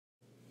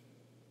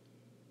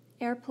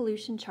Air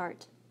pollution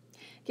chart.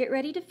 Get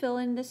ready to fill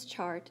in this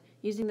chart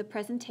using the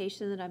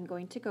presentation that I'm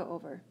going to go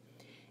over.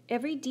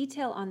 Every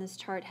detail on this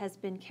chart has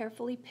been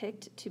carefully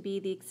picked to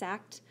be the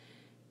exact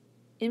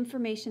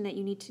information that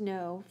you need to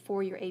know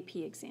for your AP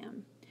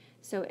exam.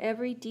 So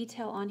every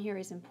detail on here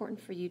is important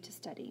for you to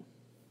study.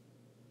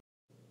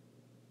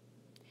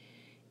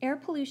 Air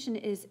pollution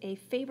is a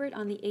favorite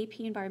on the AP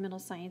Environmental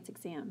Science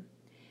exam.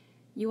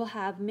 You will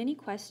have many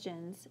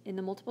questions in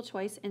the multiple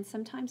choice and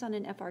sometimes on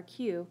an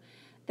FRQ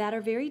that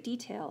are very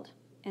detailed,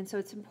 and so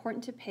it's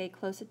important to pay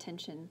close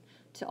attention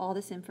to all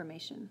this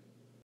information.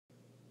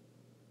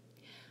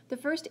 The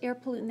first air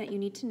pollutant that you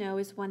need to know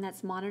is one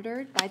that's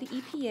monitored by the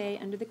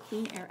EPA under the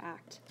Clean Air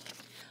Act.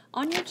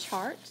 On your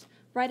chart,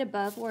 right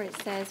above where it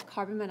says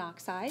carbon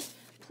monoxide,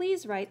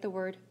 please write the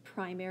word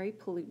primary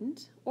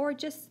pollutant or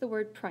just the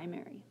word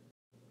primary.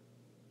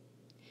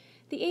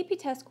 The AP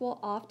test will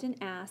often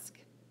ask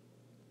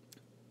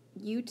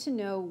you to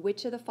know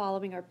which of the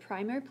following are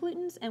primary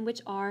pollutants and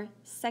which are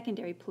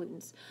secondary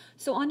pollutants.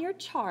 So on your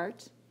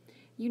chart,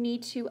 you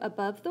need to,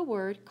 above the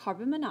word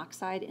carbon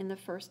monoxide in the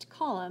first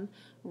column,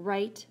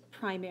 write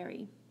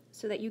primary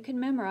so that you can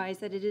memorize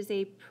that it is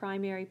a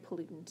primary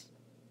pollutant.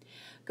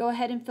 Go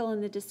ahead and fill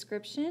in the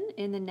description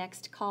in the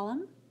next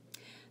column.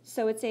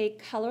 So it's a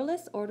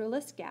colorless,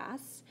 odorless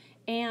gas,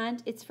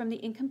 and it's from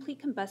the incomplete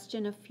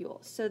combustion of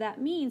fuel. So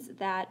that means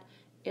that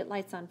it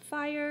lights on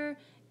fire,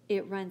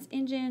 it runs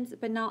engines,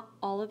 but not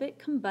all of it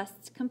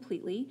combusts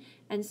completely,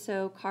 and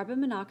so carbon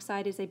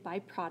monoxide is a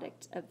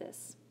byproduct of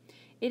this.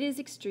 It is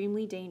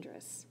extremely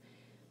dangerous.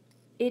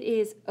 It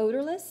is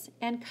odorless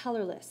and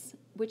colorless,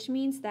 which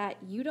means that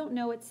you don't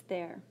know it's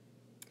there.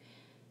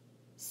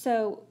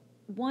 So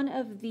one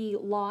of the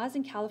laws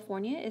in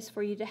California is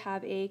for you to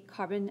have a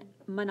carbon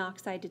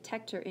monoxide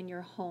detector in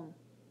your home.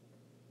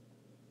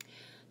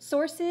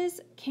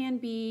 Sources can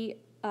be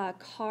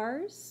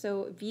cars,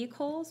 so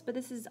vehicles, but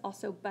this is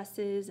also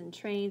buses and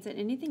trains and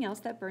anything else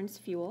that burns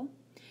fuel.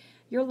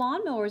 Your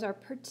lawnmowers are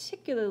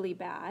particularly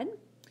bad.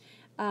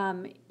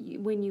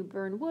 When you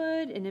burn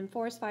wood and in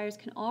forest fires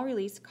can all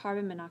release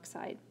carbon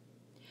monoxide.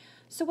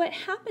 So what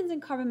happens in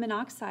carbon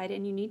monoxide,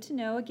 and you need to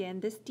know again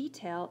this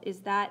detail, is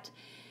that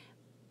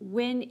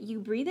when you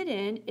breathe it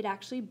in, it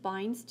actually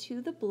binds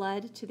to the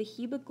blood, to the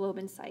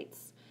hemoglobin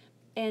sites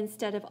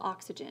instead of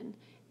oxygen.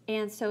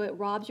 And so it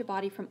robs your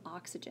body from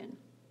oxygen.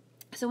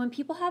 So when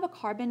people have a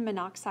carbon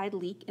monoxide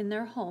leak in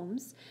their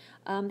homes,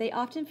 they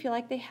often feel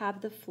like they have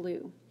the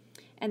flu,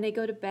 and they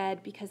go to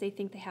bed because they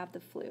think they have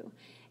the flu.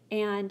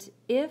 And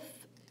if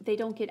they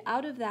don't get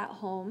out of that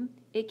home,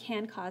 it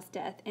can cause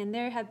death. And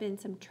there have been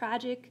some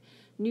tragic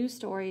news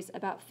stories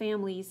about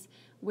families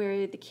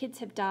where the kids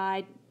have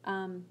died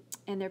and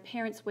their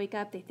parents wake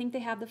up, they think they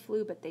have the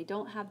flu, but they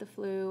don't have the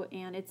flu,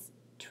 and it's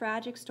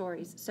tragic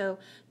stories. So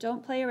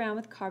don't play around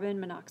with carbon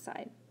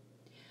monoxide.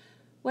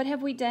 What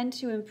have we done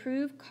to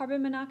improve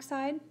carbon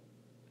monoxide?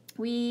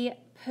 We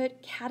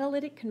put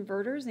catalytic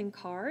converters in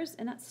cars,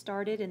 and that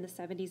started in the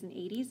 70s and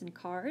 80s in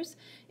cars.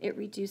 It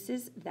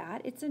reduces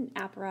that. It's an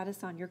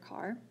apparatus on your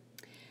car.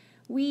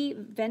 We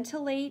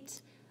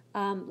ventilate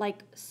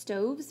like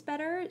stoves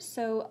better.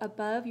 So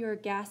above your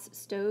gas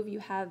stove, you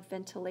have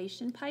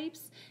ventilation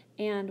pipes,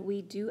 and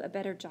we do a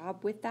better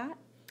job with that.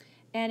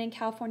 And in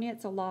California,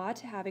 it's a law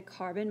to have a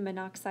carbon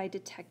monoxide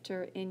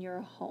detector in your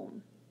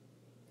home.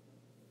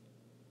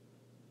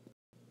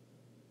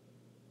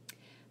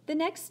 The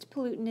next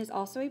pollutant is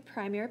also a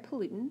primary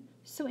pollutant,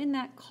 so in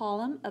that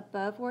column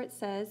above where it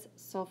says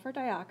sulfur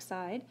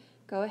dioxide,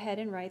 go ahead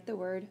and write the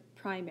word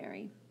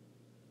primary.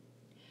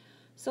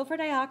 Sulfur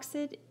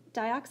dioxide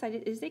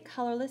is a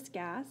colorless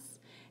gas,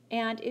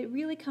 and it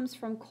really comes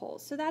from coal.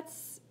 So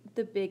that's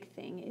the big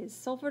thing, is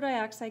sulfur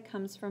dioxide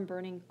comes from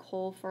burning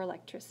coal for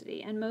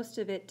electricity, and most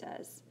of it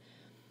does.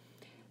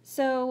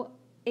 So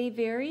a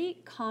very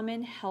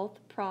common health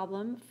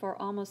problem for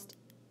almost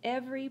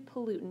every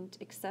pollutant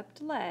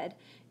except lead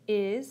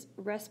is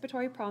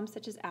respiratory problems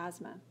such as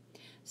asthma.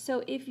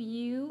 So if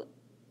you,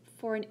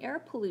 for an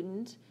air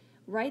pollutant,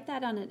 write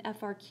that on an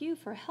FRQ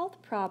for health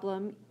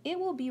problem, it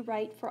will be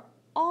right for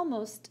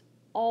almost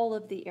all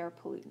of the air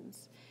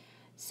pollutants.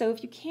 So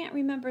if you can't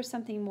remember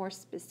something more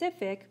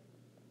specific,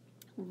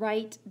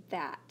 write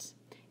that.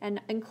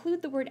 And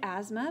include the word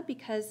asthma,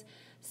 because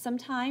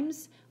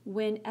sometimes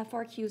when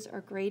FRQs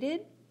are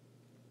graded,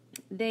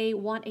 they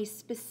want a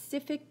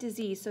specific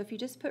disease. So if you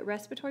just put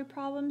respiratory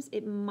problems,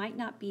 it might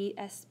not be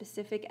as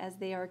specific as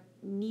they are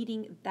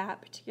needing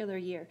that particular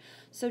year.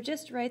 So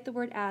just write the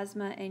word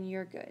asthma and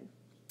you're good.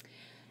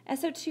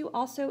 SO2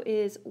 also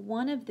is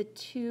one of the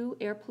two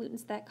air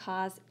pollutants that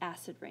cause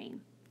acid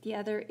rain. The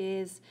other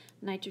is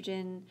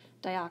nitrogen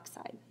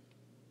dioxide.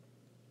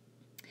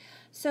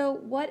 So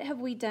what have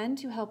we done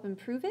to help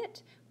improve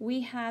it? We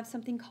have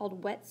something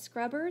called wet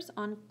scrubbers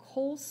on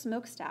coal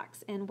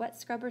smokestacks, and wet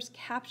scrubbers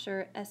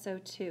capture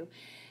SO2.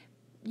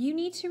 You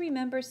need to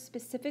remember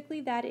specifically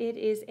that it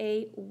is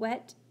a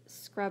wet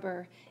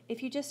scrubber.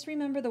 If you just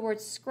remember the word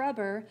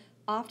scrubber,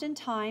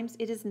 oftentimes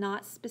it is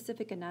not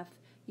specific enough.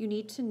 You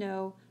need to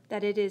know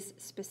that it is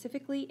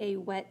specifically a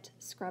wet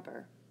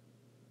scrubber.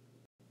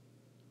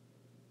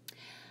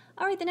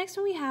 All right, the next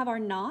one we have are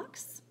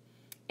NOx,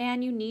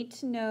 and you need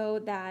to know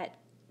that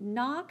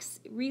NOx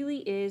really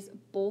is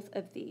both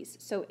of these.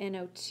 So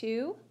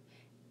NO2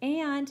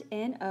 and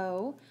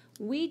NO,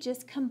 we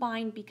just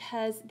combine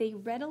because they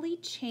readily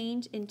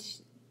change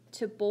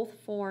into both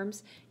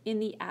forms in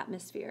the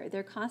atmosphere.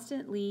 They're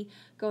constantly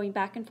going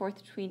back and forth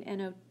between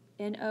NO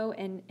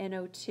and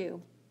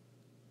NO2.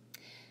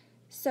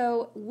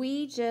 So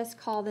we just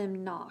call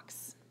them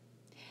NOx.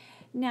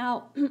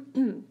 Now,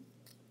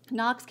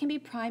 NOx can be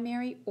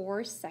primary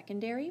or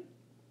secondary.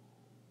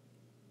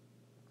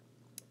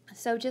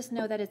 So just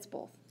know that it's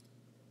both.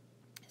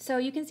 So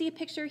you can see a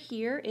picture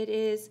here. It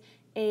is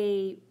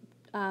a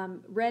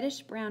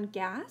reddish brown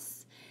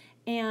gas,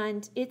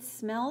 and it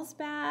smells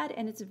bad,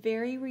 and it's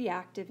very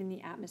reactive in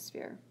the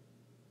atmosphere.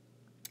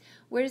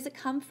 Where does it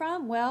come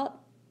from?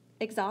 Well,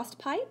 exhaust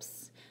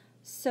pipes.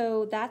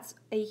 So that's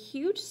a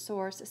huge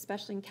source,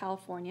 especially in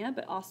California,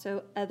 but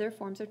also other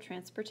forms of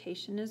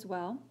transportation as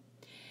well.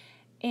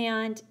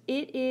 And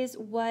it is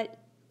what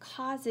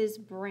causes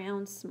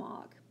brown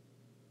smog.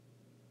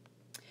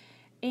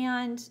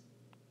 And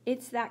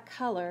it's that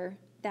color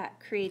that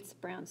creates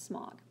brown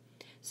smog.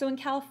 So in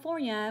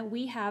California,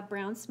 we have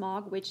brown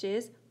smog, which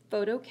is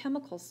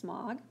photochemical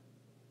smog.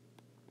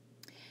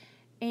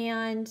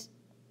 And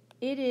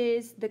it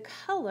is, the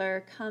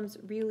color comes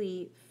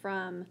really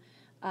from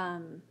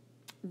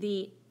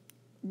the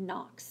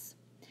NOx.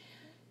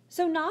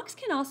 So NOx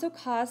can also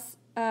cause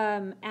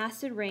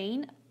acid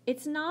rain.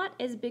 It's not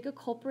as big a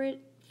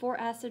culprit for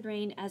acid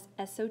rain as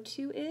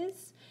SO2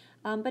 is,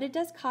 but it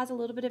does cause a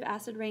little bit of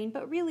acid rain,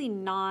 but really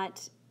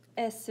not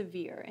as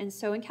severe. And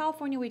so in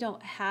California, we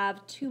don't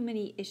have too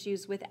many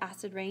issues with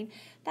acid rain.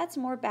 That's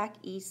more back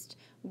east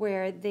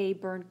where they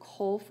burn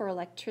coal for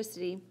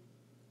electricity,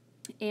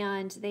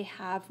 and they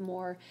have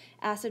more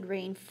acid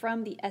rain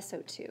from the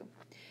SO2.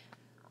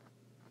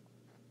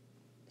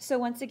 So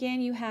once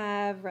again, you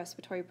have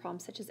respiratory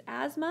problems such as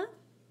asthma.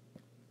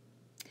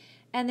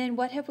 And then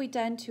what have we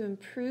done to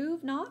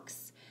improve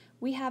NOx?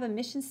 We have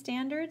emission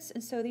standards,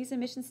 and so these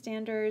emission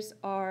standards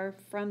are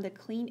from the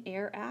Clean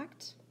Air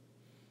Act.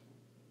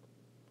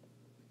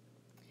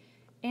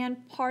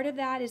 And part of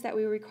that is that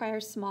we require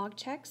smog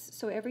checks.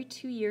 So every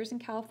 2 years in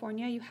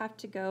California, you have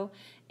to go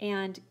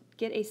and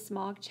get a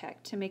smog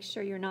check to make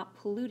sure you're not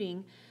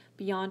polluting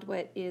beyond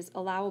what is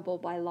allowable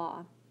by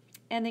law.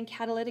 And then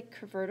catalytic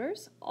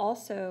converters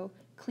also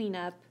clean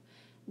up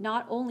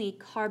not only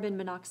carbon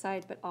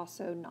monoxide, but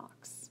also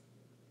NOx.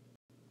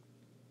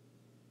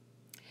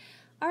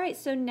 All right,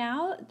 so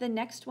now the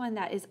next one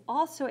that is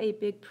also a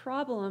big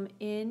problem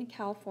in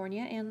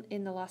California and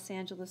in the Los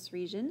Angeles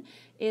region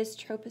is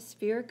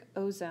tropospheric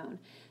ozone.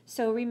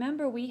 So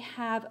remember, we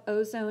have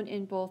ozone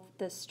in both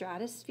the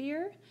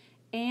stratosphere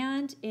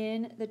and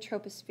in the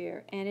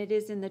troposphere, and it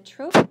is in the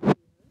troposphere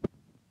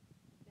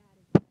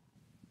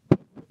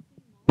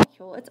that is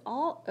molecule. It's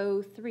all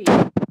O3.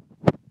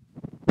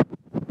 But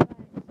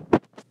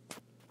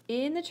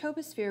in the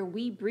troposphere,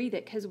 we breathe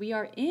it because we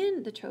are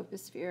in the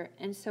troposphere,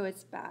 and so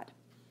it's bad.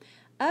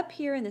 Up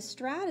here in the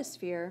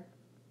stratosphere,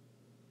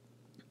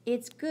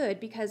 it's good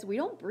because we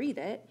don't breathe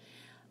it,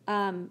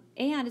 and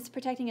it's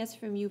protecting us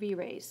from UV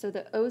rays. So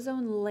the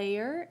ozone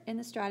layer in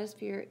the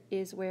stratosphere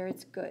is where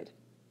it's good.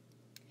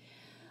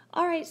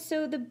 All right,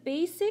 so the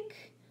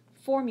basic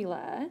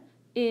formula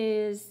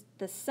is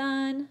the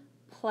sun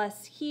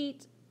plus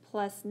heat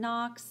plus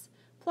NOx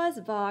plus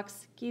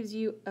VOx gives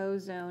you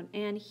ozone,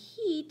 and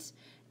heat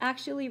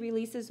actually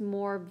releases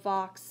more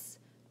VOx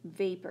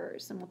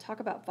vapors, and we'll talk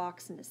about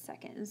VOx in a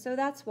second. And so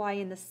that's why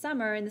in the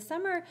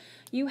summer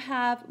you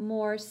have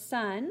more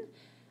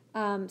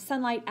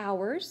sunlight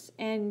hours,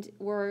 and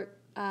we're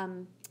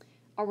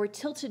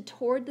tilted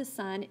toward the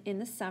sun in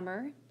the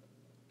summer.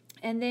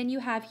 And then you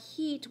have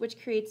heat,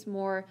 which creates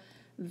more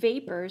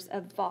vapors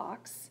of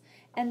VOx.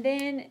 And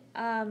then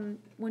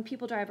when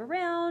people drive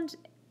around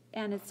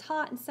and it's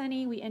hot and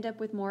sunny, we end up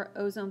with more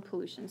ozone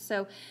pollution.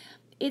 So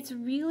it's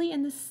really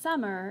in the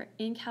summer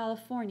in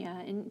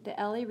California, in the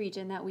LA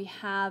region, that we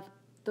have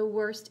the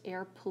worst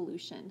air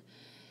pollution.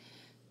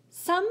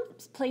 Some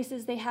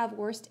places they have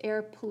worst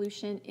air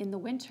pollution in the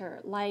winter,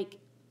 like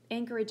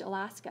Anchorage,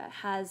 Alaska,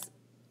 has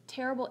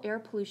terrible air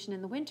pollution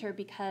in the winter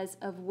because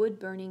of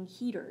wood-burning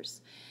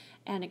heaters,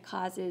 and it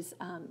causes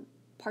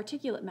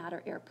particulate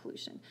matter air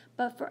pollution.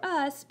 But for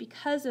us,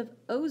 because of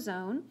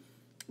ozone,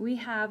 we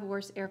have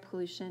worse air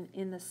pollution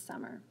in the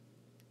summer.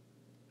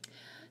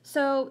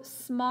 So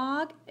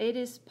smog, it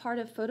is part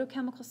of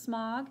photochemical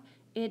smog.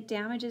 It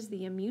damages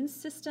the immune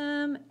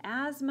system,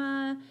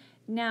 asthma.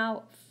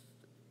 Now,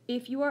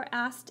 if you are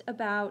asked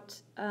about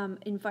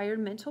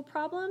environmental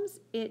problems,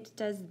 it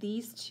does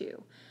these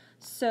two.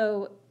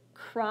 So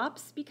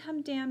crops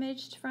become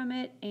damaged from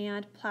it,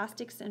 and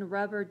plastics and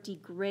rubber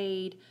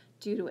degrade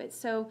due to it.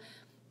 So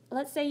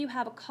let's say you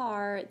have a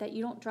car that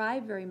you don't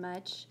drive very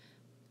much,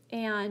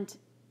 and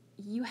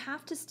you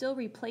have to still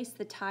replace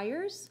the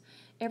tires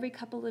every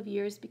couple of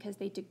years because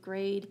they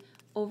degrade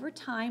over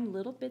time,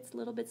 little bits,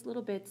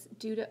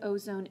 due to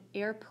ozone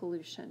air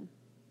pollution.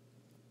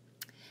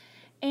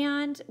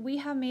 And we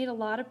have made a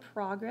lot of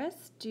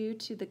progress due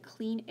to the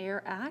Clean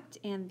Air Act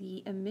and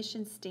the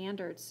emission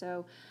standards.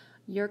 So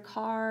your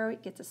car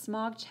gets a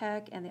smog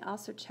check, and they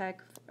also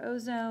check for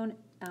ozone,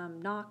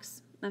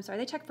 NOx. I'm sorry,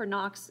 they check for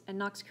NOx, and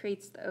NOx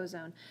creates the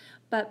ozone.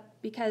 But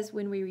because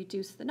when we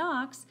reduce the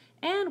NOx,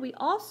 and we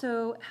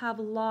also have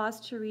laws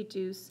to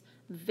reduce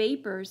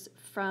vapors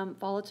from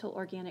volatile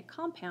organic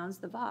compounds,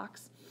 the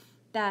VOX,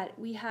 that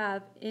we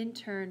have in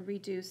turn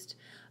reduced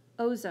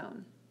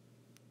ozone.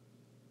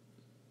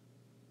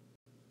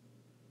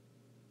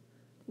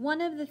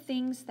 One of the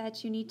things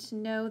that you need to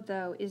know,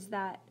 though, is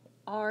that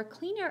our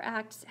Clean Air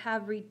Acts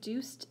have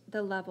reduced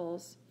the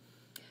levels,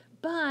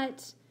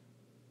 but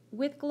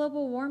with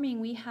global warming,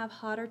 we have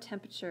hotter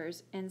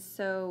temperatures, and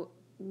so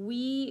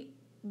we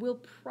will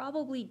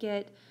probably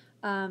get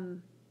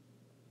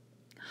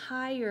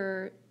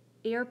higher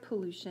air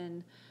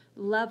pollution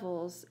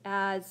levels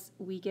as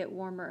we get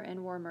warmer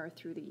and warmer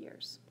through the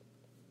years.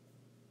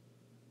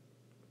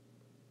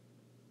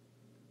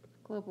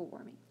 Global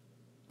warming.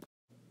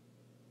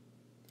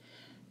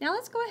 Now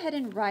let's go ahead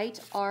and write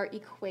our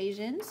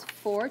equations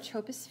for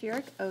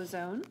tropospheric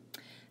ozone.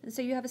 And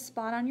so you have a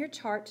spot on your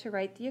chart to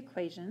write the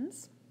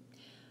equations.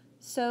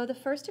 So the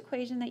first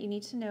equation that you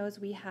need to know is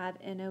we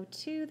have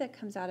NO2 that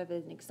comes out of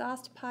an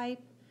exhaust pipe,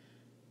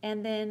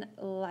 and then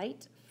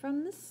light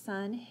from the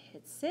sun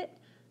hits it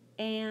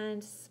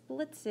and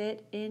splits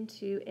it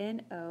into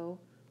NO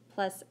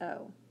plus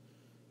O.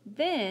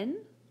 Then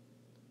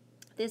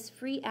this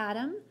free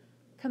atom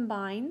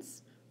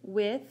combines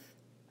with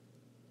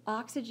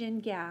oxygen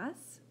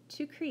gas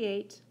to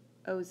create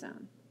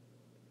ozone.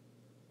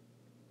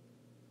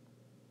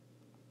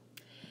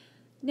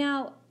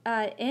 Now,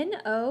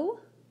 NO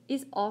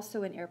is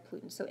also an air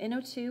pollutant. So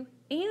NO2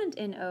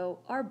 and NO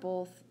are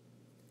both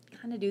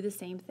kind of do the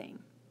same thing.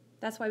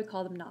 That's why we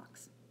call them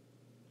NOx.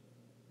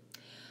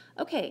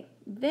 Okay,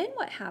 then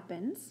what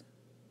happens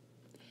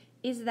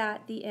is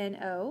that the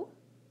NO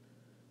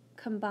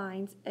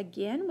combines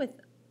again with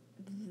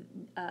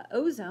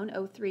ozone,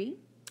 O3,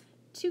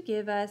 to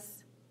give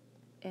us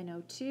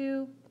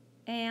NO2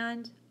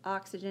 and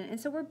oxygen. And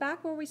so we're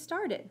back where we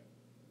started.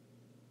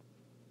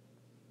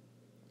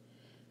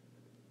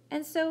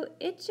 And so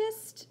it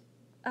just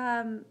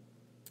kind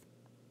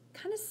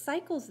of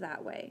cycles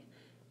that way.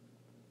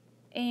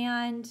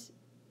 And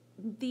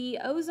the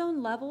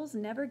ozone levels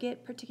never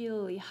get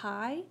particularly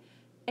high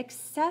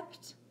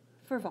except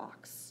for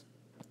VOX.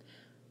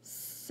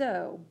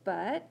 So,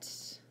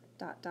 but, ...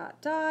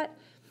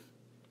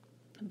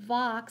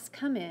 VOX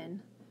come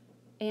in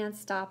and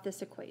stop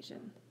this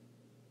equation.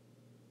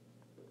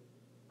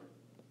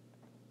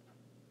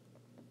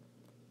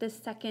 The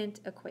second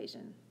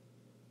equation.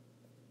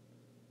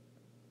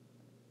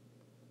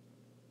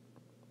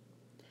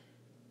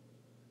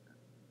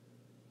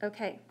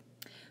 Okay,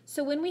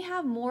 so when we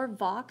have more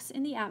VOX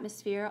in the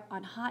atmosphere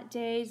on hot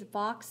days,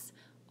 VOX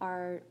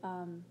are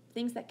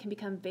things that can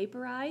become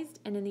vaporized,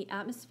 and in the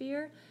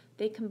atmosphere,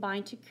 they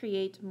combine to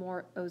create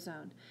more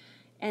ozone.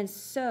 And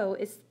so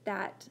it's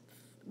that,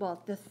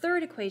 well, the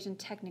third equation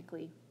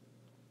technically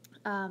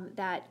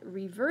that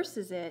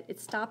reverses it,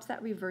 it stops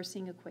that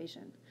reversing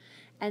equation.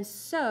 And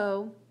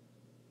so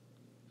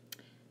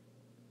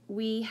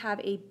we have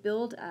a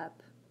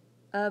buildup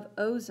of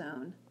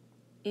ozone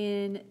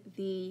in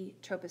the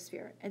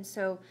troposphere. And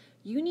so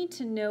you need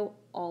to know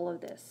all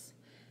of this.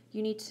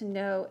 You need to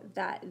know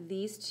that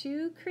these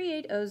two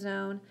create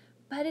ozone,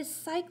 but it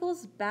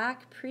cycles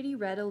back pretty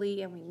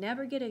readily, and we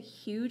never get a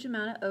huge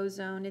amount of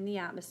ozone in the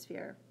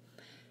atmosphere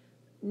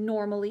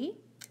normally.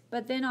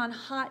 But then on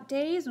hot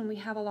days when we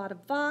have a lot of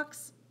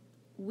VOX,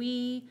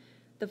 the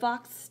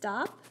VOX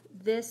stop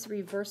this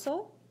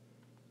reversal,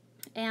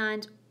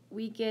 and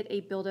we get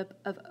a buildup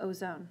of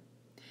ozone.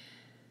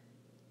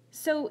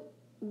 So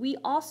we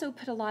also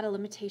put a lot of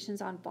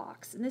limitations on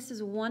VOX, and this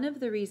is one of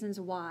the reasons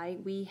why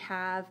we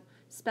have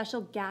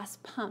special gas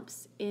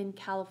pumps in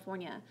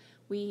California.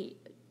 We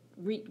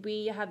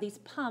have these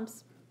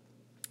pumps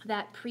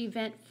that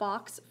prevent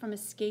VOX from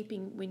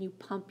escaping when you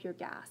pump your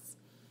gas.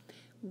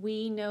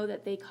 We know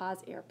that they cause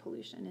air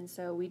pollution, and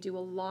so we do a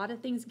lot of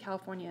things in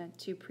California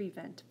to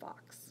prevent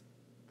VOX.